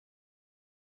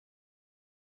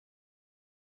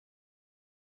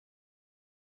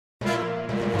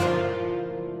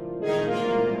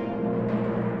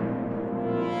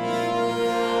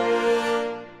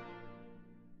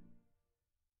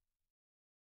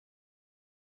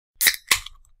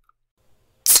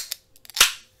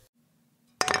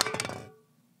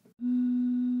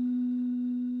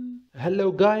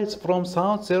Hello guys from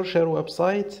Sound Searcher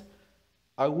website.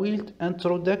 I will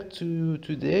introduce to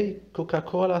today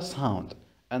Coca-Cola sound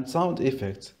and sound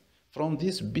effects from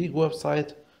this big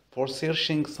website for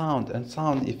searching sound and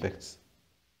sound effects.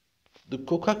 The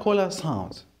Coca-Cola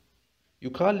sound.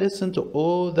 You can listen to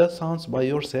all the sounds by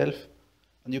yourself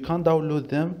and you can download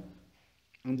them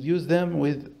and use them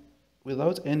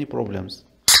without any problems.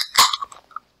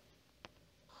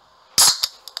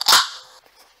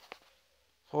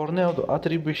 For now, the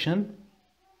attribution,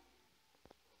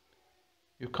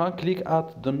 you can click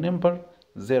at the number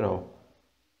 0.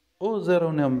 All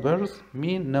 0 numbers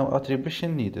mean no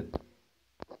attribution needed.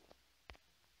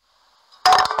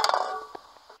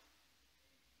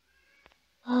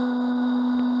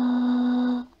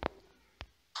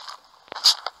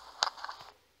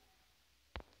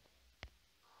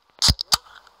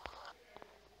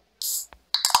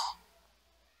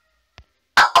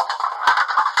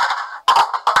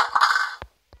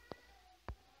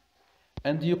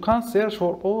 And you can search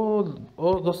for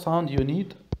all the sound you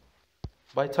need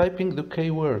by typing the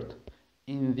keyword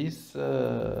in this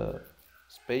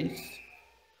space.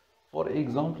 For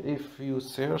example, if you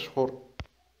search for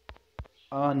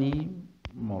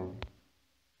animal,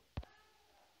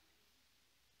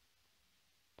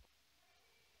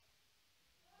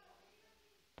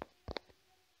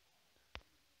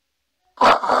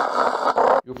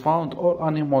 you found all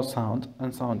animal sound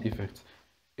and sound effects.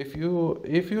 If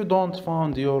you don't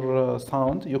found your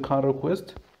sound, you can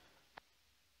request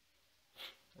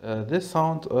this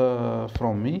sound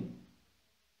from me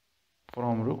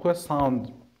from request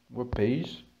sound web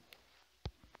page,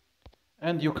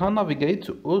 and you can navigate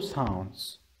to all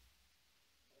sounds.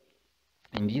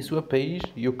 In this web page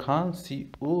you can see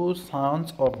all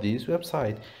sounds of this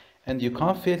website, and you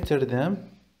can filter them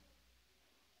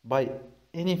by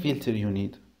any filter you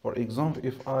need. For example,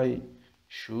 if I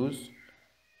choose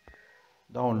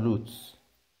downloads,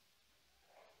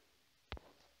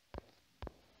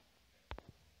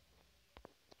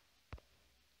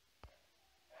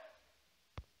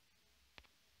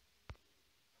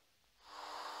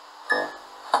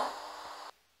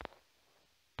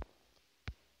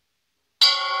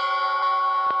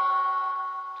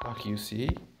 like you see,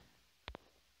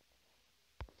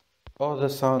 all the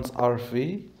sounds are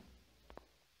free.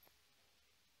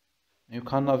 You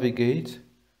can navigate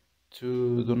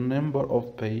to the number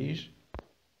of page,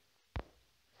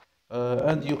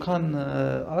 and you can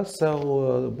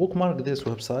also bookmark this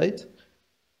website.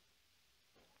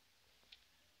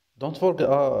 Don't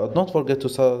forget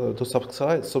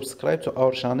to subscribe to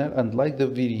our channel and like the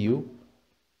video.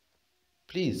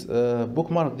 Please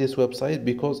bookmark this website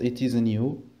because it is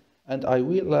new, and I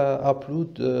will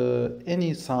upload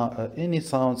any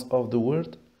sounds of the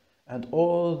world and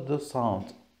all the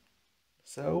sound.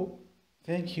 So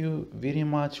thank you very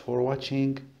much for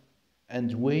watching,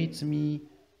 and wait me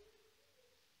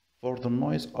for the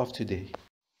noise of today.